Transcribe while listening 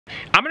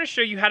I'm gonna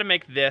show you how to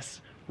make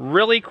this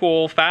really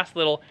cool, fast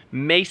little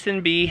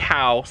mason bee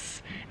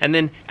house. And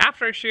then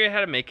after I show you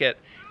how to make it,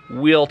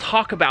 we'll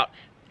talk about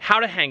how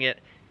to hang it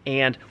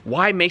and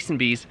why mason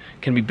bees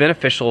can be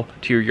beneficial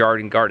to your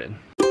yard and garden.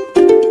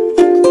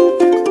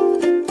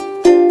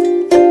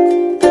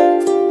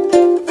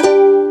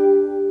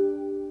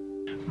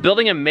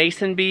 Building a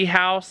mason bee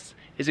house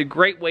is a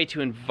great way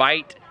to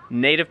invite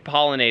native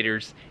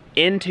pollinators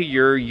into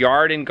your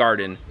yard and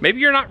garden. Maybe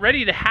you're not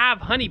ready to have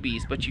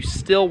honeybees, but you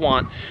still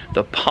want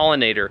the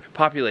pollinator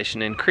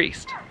population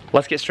increased.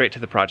 Let's get straight to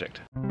the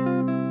project.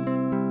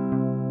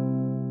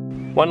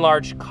 One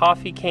large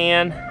coffee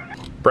can,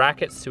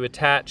 brackets to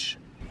attach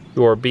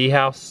your bee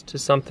house to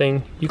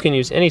something. You can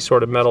use any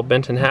sort of metal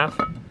bent in half,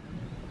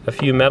 a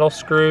few metal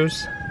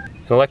screws,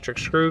 an electric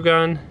screw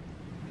gun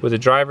with a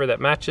driver that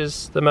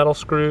matches the metal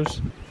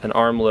screws, an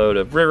armload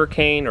of river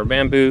cane or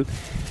bamboo.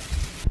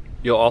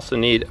 You'll also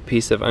need a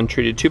piece of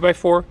untreated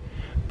 2x4,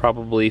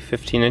 probably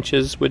 15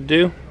 inches would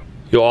do.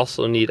 You'll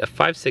also need a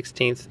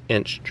 5/16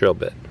 inch drill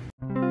bit.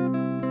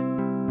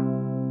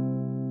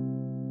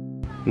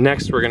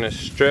 Next, we're gonna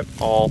strip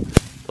all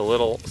the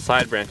little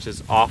side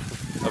branches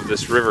off of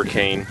this river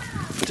cane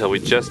until we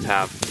just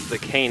have the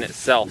cane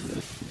itself.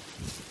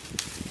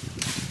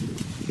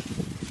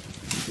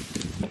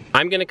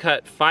 I'm gonna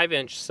cut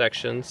 5-inch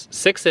sections.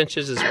 6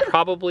 inches is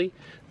probably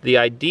the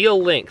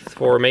ideal length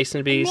for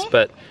mason bees,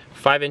 but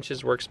 5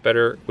 inches works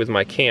better with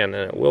my can,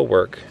 and it will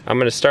work. I'm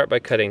gonna start by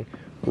cutting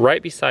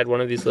right beside one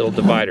of these little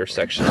divider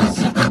sections.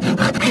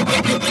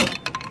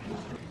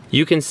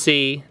 You can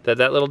see that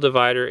that little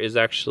divider is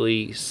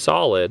actually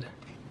solid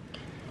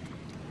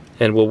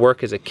and will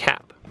work as a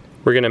cap.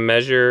 We're gonna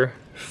measure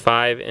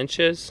 5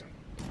 inches.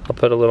 I'll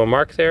put a little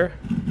mark there.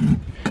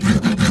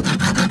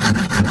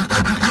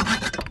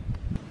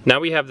 Now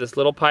we have this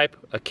little pipe,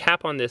 a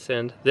cap on this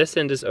end. This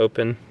end is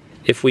open.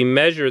 If we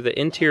measure the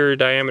interior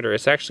diameter,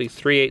 it's actually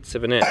 3/8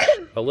 of an inch,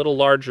 a little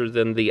larger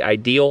than the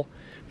ideal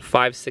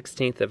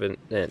 5/16 of an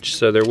inch.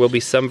 So there will be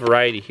some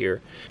variety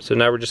here. So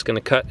now we're just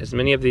gonna cut as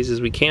many of these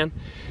as we can,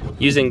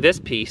 using this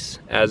piece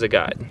as a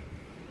guide.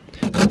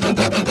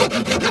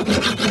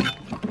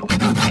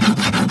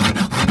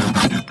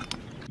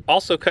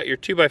 Also cut your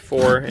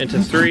 2x4 into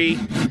 3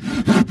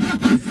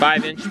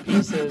 5-inch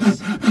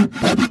pieces.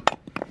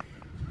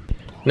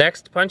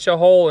 Next, punch a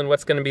hole in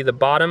what's gonna be the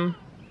bottom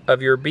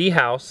of your bee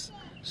house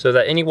so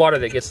that any water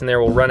that gets in there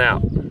will run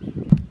out.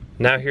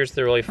 Now here's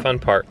the really fun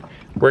part.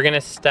 We're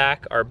gonna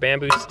stack our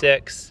bamboo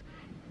sticks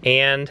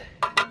and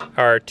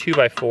our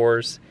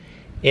 2x4s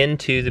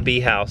into the bee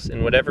house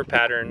in whatever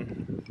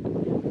pattern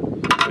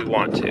we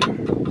want to.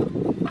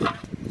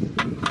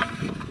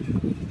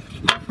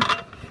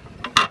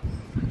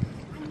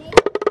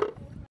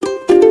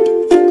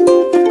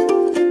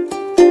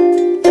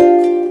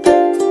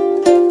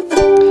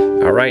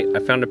 All right, I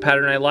found a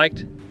pattern I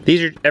liked.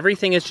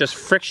 Everything is just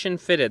friction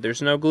fitted.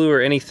 There's no glue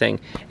or anything,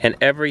 and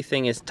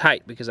everything is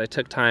tight because I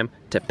took time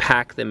to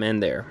pack them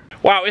in there.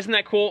 Wow, isn't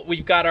that cool?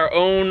 We've got our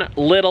own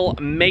little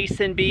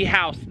mason bee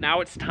house.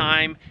 Now it's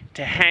time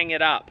to hang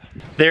it up.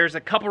 There's a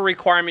couple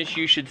requirements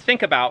you should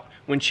think about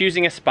when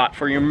choosing a spot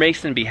for your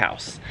mason bee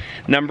house.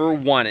 Number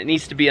one, it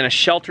needs to be in a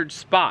sheltered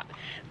spot.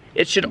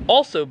 It should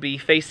also be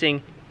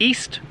facing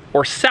east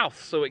or south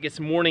so it gets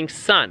morning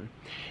sun.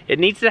 It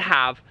needs to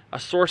have a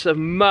source of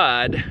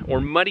mud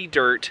or muddy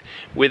dirt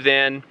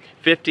within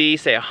 50,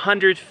 say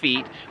 100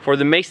 feet for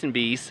the mason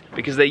bees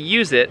because they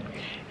use it.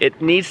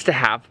 It needs to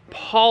have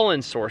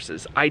pollen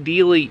sources,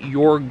 ideally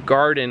your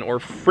garden or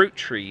fruit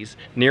trees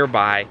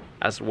nearby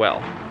as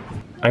well.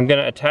 I'm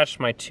gonna attach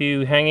my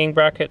 2 hanging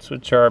brackets,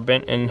 which are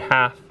bent in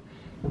half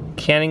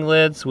canning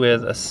lids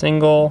with a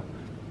single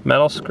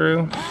metal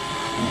screw.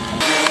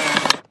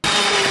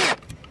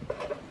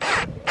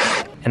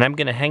 And I'm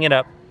gonna hang it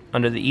up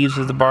under the eaves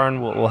of the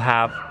barn. We'll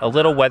have a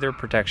little weather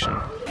protection.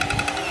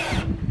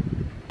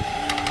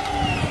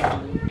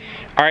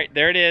 All right,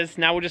 there it is.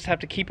 Now we'll just have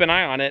to keep an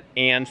eye on it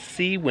and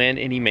see when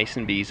any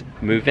mason bees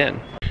move in.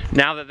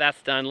 Now that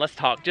that's done, let's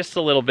talk just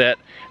a little bit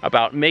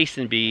about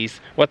mason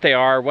bees, what they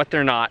are, what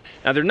they're not.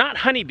 Now they're not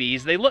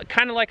honeybees. They look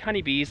kind of like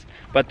honeybees,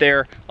 but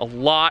they're a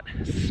lot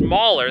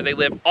smaller. They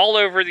live all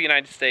over the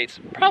United States,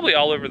 probably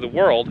all over the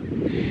world.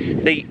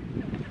 They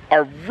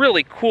are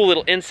really cool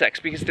little insects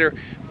because they're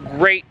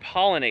great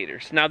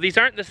pollinators. Now these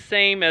aren't the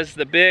same as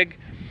the big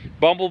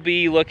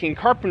bumblebee looking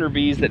carpenter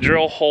bees that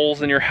drill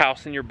holes in your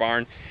house and your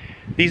barn.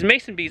 These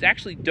mason bees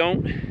actually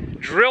don't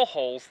drill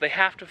holes, they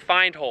have to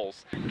find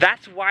holes.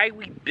 That's why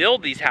we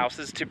build these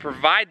houses, to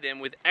provide them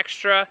with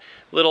extra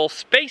little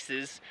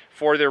spaces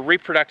for their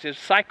reproductive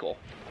cycle.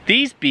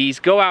 These bees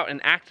go out and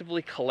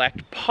actively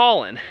collect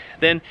pollen.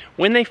 Then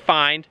when they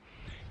find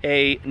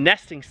a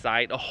nesting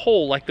site, a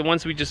hole like the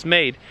ones we just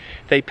made,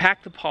 they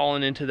pack the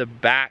pollen into the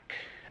back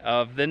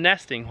of the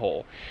nesting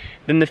hole.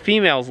 Then the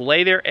females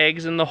lay their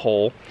eggs in the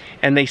hole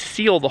and they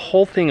seal the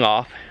whole thing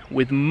off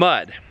with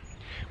mud.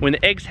 When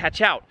the eggs hatch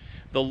out,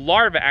 the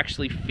larvae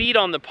actually feed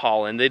on the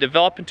pollen, they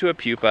develop into a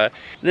pupa,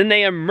 then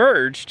they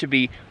emerge to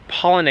be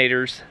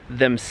pollinators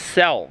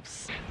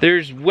themselves.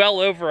 There's well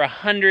over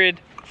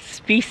 100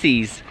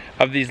 species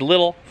of these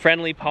little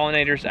friendly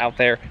pollinators out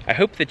there. I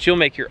hope that you'll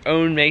make your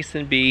own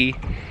mason bee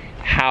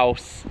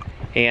house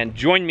and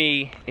join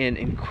me in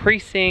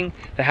increasing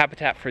the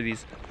habitat for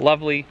these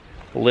lovely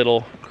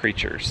little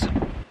creatures.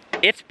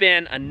 It's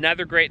been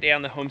another great day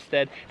on the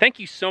homestead. Thank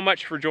you so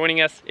much for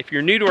joining us. If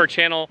you're new to our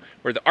channel,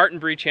 we're the Art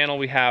and Bree channel.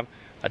 We have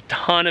a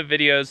ton of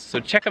videos, so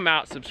check them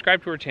out,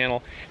 subscribe to our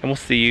channel, and we'll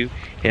see you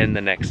in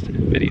the next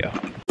video.